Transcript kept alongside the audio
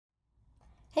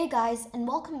Hey guys, and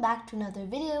welcome back to another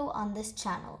video on this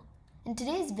channel. In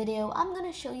today's video, I'm going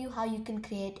to show you how you can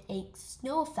create a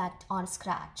snow effect on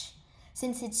Scratch.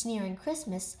 Since it's nearing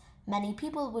Christmas, many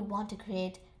people would want to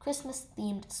create Christmas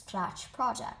themed Scratch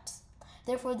projects.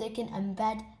 Therefore, they can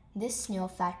embed this snow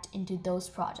effect into those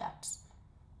projects.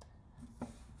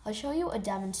 I'll show you a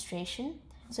demonstration.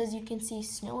 So as you can see,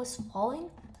 snow is falling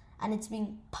and it's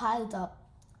being piled up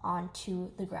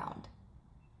onto the ground.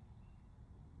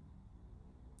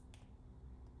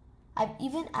 I've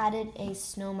even added a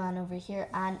snowman over here,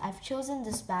 and I've chosen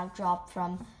this backdrop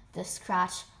from the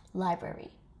Scratch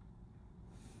library.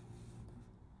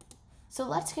 So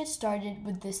let's get started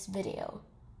with this video.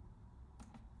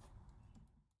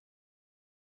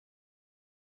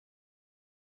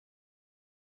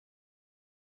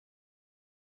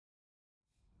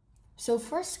 So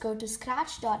first go to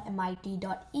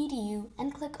scratch.mit.edu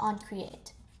and click on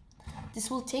Create.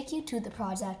 This will take you to the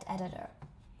project editor.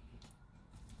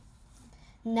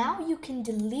 Now you can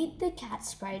delete the cat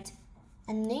sprite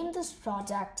and name this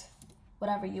project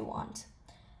whatever you want.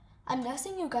 I'm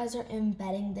guessing you guys are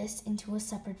embedding this into a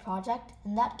separate project.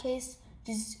 In that case,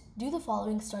 just do the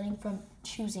following starting from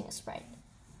choosing a sprite.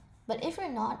 But if you're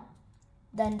not,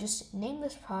 then just name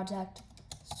this project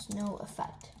Snow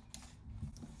Effect.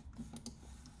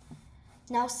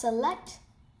 Now select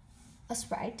a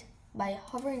sprite by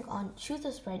hovering on choose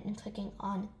a sprite and clicking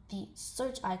on the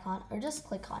search icon, or just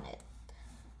click on it.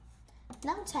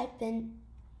 Now type in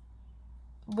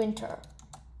winter.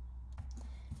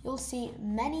 You'll see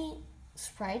many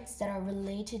sprites that are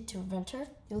related to winter.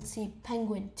 You'll see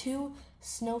penguin 2,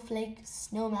 snowflake,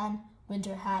 snowman,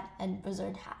 winter hat, and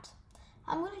wizard hat.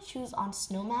 I'm going to choose on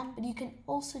snowman, but you can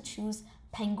also choose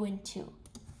penguin 2.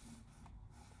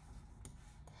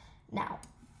 Now,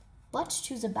 let's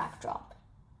choose a backdrop.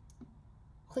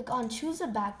 Click on choose a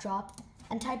backdrop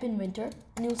and type in winter,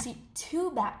 and you'll see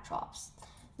two backdrops.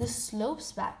 The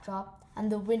slopes backdrop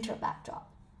and the winter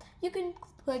backdrop. You can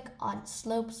click on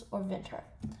slopes or winter.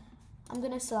 I'm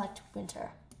going to select winter.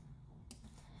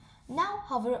 Now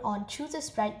hover on choose a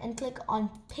sprite and click on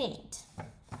paint.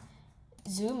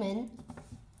 Zoom in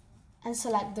and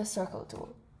select the circle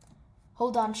tool.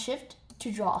 Hold on shift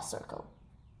to draw a circle.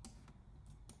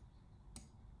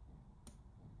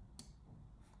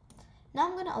 Now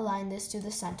I'm going to align this to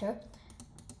the center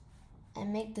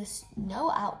and make this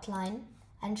no outline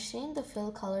and change the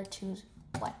fill color to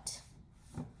white.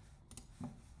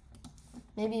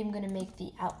 Maybe I'm going to make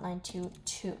the outline to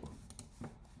 2.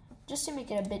 Just to make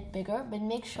it a bit bigger, but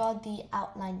make sure the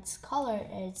outline's color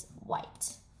is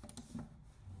white.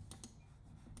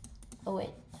 Oh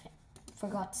wait, I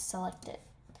forgot to select it.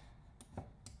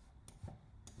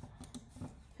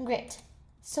 Great.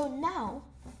 So now,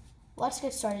 let's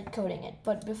get started coding it.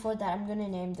 But before that, I'm going to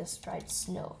name this sprite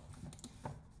Snow.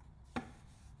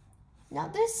 Now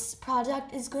this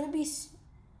project is going to be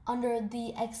under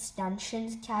the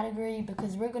extensions category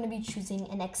because we're going to be choosing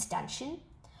an extension.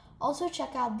 Also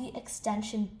check out the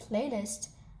extension playlist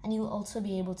and you'll also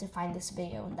be able to find this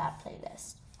video in that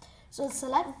playlist. So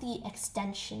select the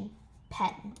extension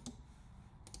pen.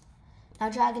 Now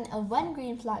drag in a when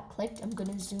green flag clicked. I'm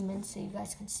going to zoom in so you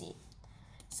guys can see.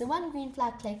 So when green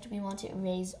flag clicked, we want to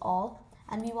erase all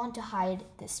and we want to hide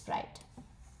this sprite.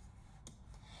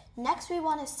 Next, we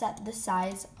want to set the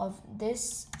size of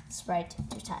this sprite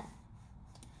to 10.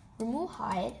 Remove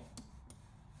hide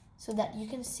so that you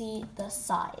can see the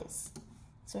size.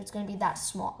 So it's going to be that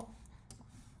small.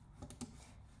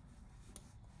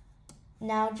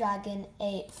 Now drag in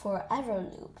a forever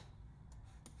loop.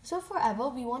 So forever,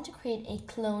 we want to create a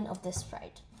clone of this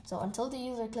sprite. So until the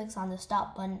user clicks on the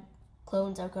stop button,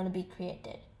 clones are going to be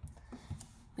created.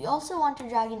 We also want to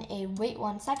drag in a wait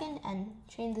 1 second and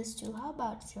change this to how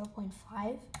about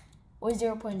 0.5 or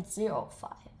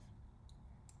 0.05.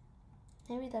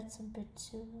 Maybe that's a bit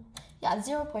too, yeah,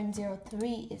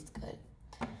 0.03 is good.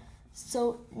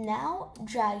 So now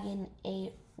drag in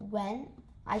a when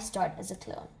I start as a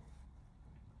clone.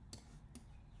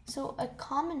 So a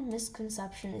common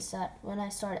misconception is that when I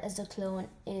start as a clone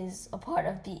is a part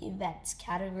of the events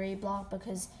category block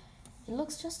because it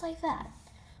looks just like that,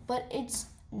 but it's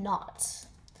not.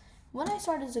 When I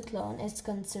start as a clone, it's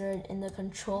considered in the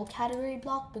control category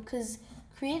block because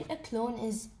create a clone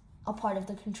is a part of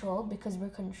the control because we're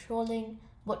controlling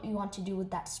what we want to do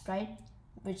with that sprite,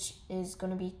 which is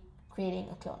going to be creating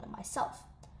a clone of myself.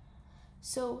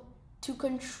 So to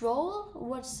control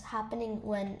what's happening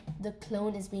when the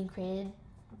clone is being created,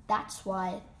 that's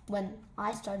why when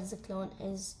I start as a clone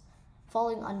is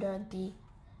falling under the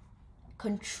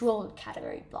control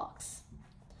category blocks.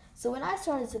 So when I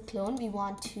start as a clone, we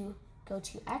want to go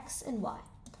to X and Y.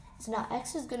 So now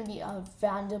x is going to be a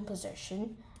random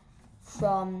position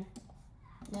from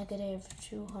negative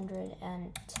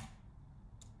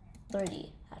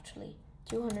 230, actually.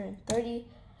 230,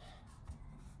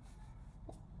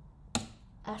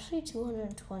 actually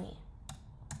 220,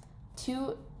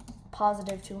 to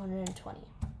positive 220.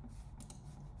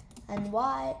 And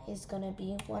y is going to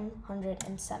be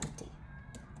 170.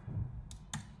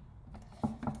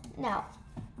 Now,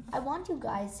 I want you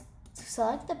guys to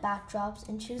select the backdrops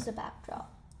and choose a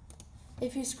backdrop.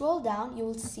 If you scroll down, you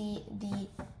will see the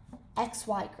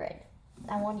XY grid.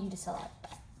 I want you to select.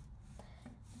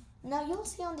 Now you'll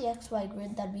see on the XY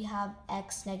grid that we have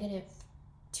x negative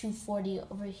 240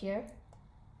 over here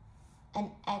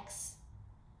and x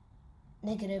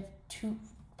negative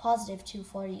positive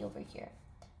 240 over here.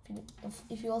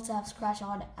 If you also have scratch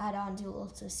add-ons, you'll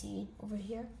also see over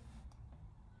here.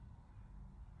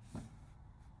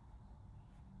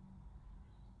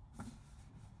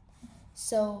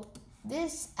 So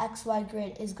this XY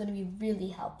grid is going to be really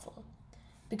helpful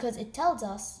because it tells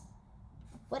us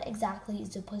what exactly is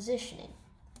the positioning.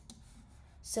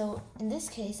 So in this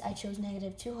case, I chose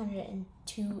negative 200 and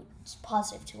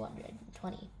positive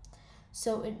 220.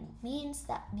 So it means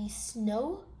that the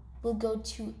snow will go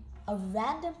to a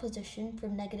random position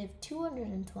from negative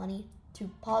 220 to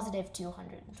positive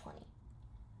 220.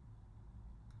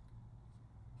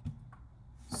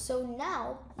 So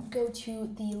now go to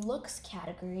the looks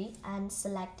category and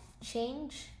select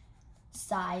change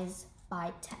size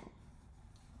by 10.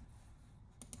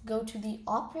 Go to the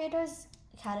operators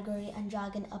category and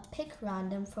drag in a pick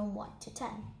random from 1 to 10.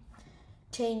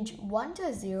 Change 1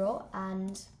 to 0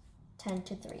 and 10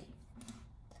 to 3.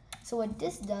 So what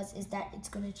this does is that it's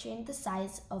going to change the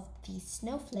size of the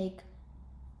snowflake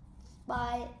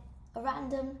by a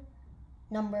random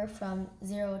number from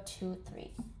 0 to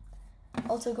 3.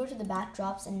 Also go to the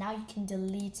backdrops and now you can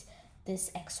delete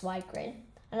this XY grid.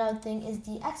 Another thing is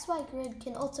the XY grid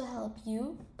can also help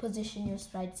you position your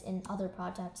sprites in other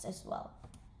projects as well.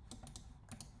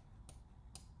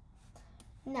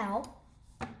 Now,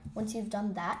 once you've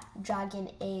done that, drag in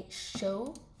a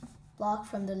show block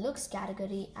from the looks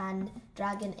category and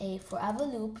drag in a forever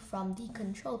loop from the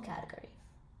control category.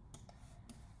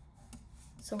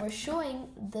 So we're showing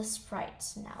the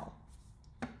sprites now.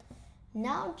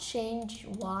 Now change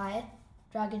y,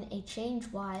 drag in a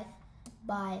change y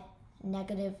by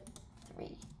negative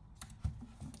 3.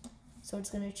 So it's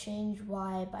going to change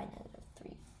y by negative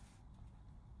 3.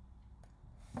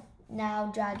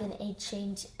 Now drag in a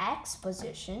change x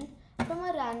position from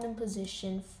a random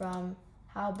position from,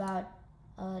 how about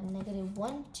negative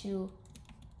 1 to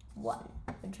 1,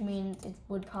 which means it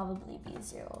would probably be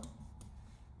 0.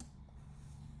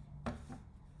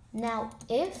 Now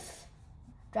if,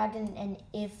 drag in an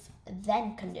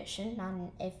if-then condition, not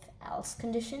an if-else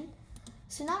condition.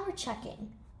 So now we're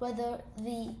checking whether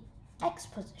the x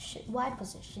position, y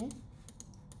position,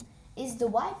 is the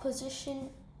y position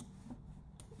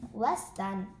less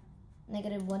than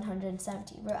negative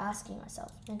 170. We're asking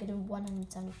ourselves, negative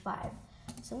 175.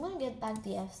 So I'm going to get back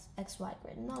the XY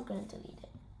grid. I'm not going to delete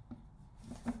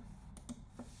it.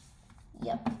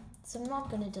 Yep, so I'm not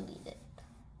going to delete it.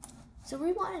 So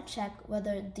we want to check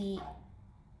whether the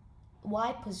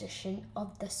y position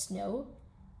of the snow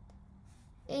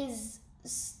is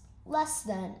less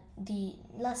than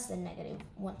negative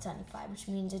 175, which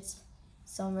means it's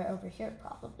somewhere over here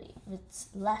probably. It's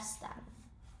less than.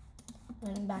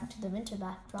 Going back to the winter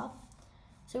backdrop.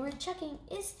 So we're checking,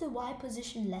 is the y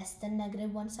position less than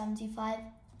negative 175?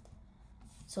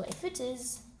 So if it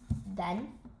is, then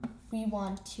we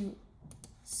want to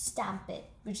stamp it,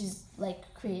 which is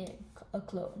like create a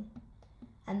clone.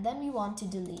 And then we want to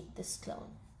delete this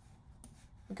clone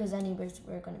because anyways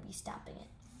we're going to be stamping it.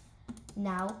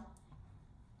 Now,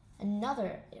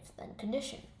 another if-then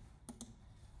condition.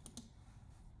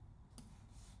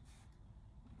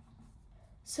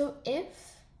 So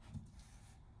if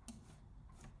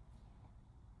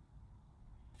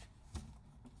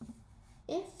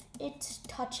it's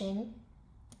touching,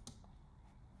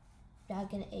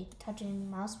 drag in a touching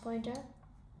mouse pointer,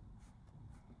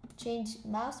 change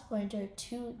mouse pointer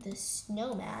to the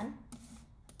snowman.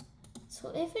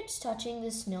 So if it's touching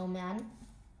the snowman,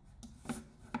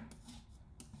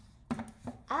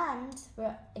 and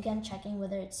we're again checking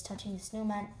whether it's touching the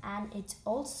snowman and it's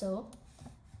also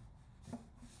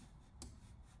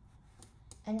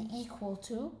an equal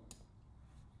to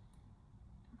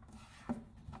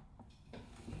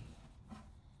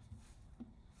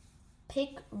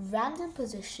pick random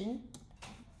position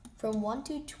from 1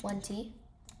 to 20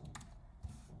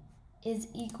 is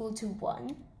equal to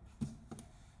 1,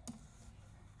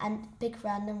 and pick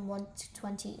random 1 to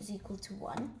 20 is equal to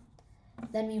 1.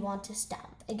 Then we want to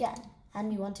stamp again, and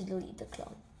we want to delete the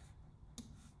clone.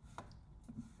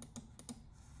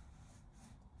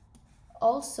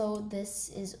 Also, this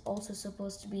is also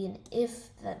supposed to be an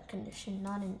if-then condition,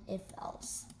 not an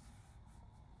if-else.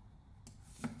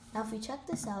 Now if we check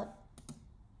this out,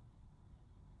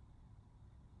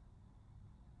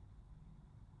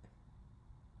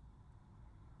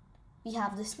 we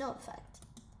have the snow effect.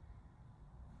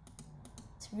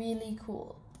 It's really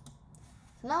cool.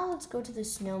 So now let's go to the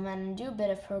snowman and do a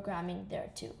bit of programming there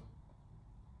too.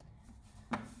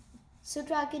 So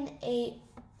drag in a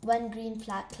when green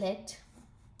flag clicked.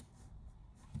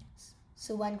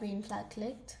 So when green flag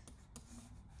clicked,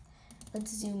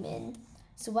 let's zoom in.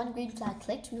 So when green flag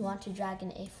clicked, we want to drag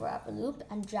in a forever loop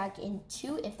and drag in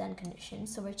 2 if then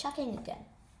conditions. So we're checking again.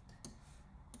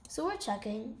 So we're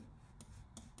checking,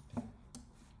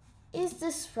 is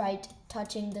the sprite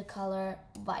touching the color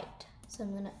white? So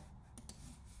I'm gonna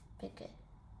pick it.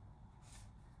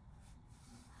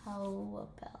 How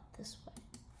about this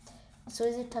way? So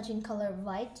is it touching color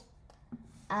white?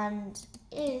 And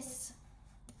is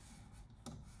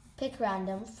pick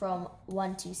random from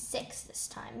 1 to 6 this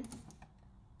time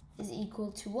is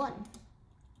equal to 1.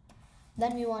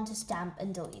 Then we want to stamp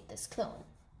and delete this clone.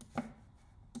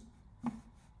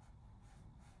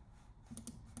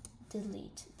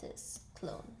 Delete this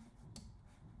clone.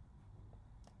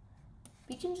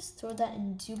 We can just throw that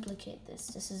and duplicate this.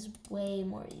 This is way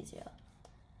more easier.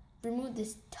 Remove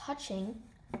this touching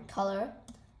color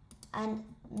and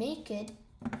make it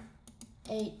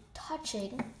a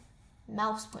touching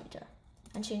mouse pointer,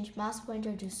 and change mouse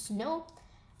pointer to snow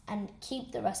and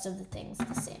keep the rest of the things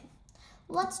the same.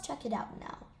 Let's check it out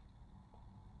now.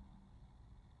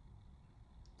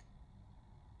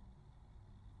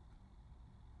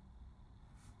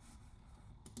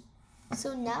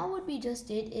 So now what we just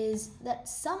did is that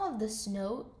some of the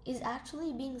snow is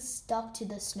actually being stuck to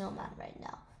the snowman right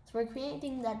now. So we're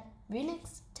creating that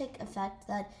realistic effect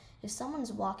that if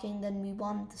someone's walking, then we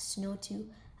want the snow to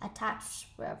attach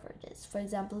wherever it is. For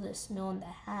example, there's snow on the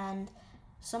hand,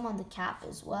 some on the cap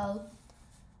as well.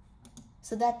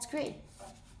 So that's great.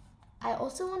 I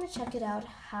also want to check it out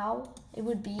how it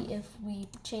would be if we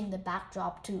change the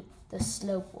backdrop to the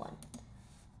slope one.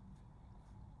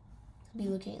 It'll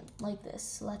be looking like this.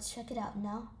 So let's check it out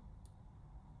now.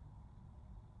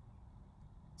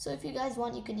 So if you guys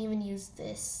want, you can even use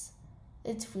this.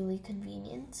 It's really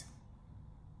convenient.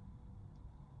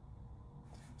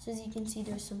 So as you can see,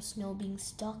 there's some snow being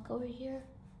stuck over here.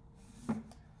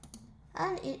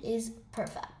 And it is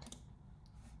perfect.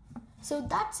 So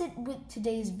that's it with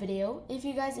today's video. If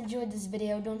you guys enjoyed this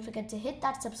video, don't forget to hit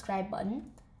that subscribe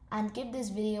button and give this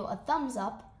video a thumbs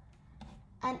up.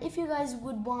 And if you guys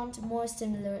would want more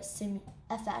similar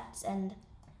effects and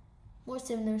more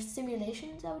similar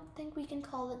simulations, I would think we can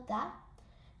call it that,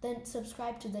 then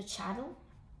subscribe to the channel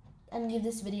and give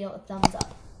this video a thumbs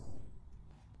up.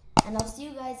 And I'll see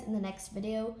you guys in the next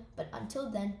video, but until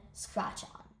then, scratch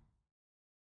on.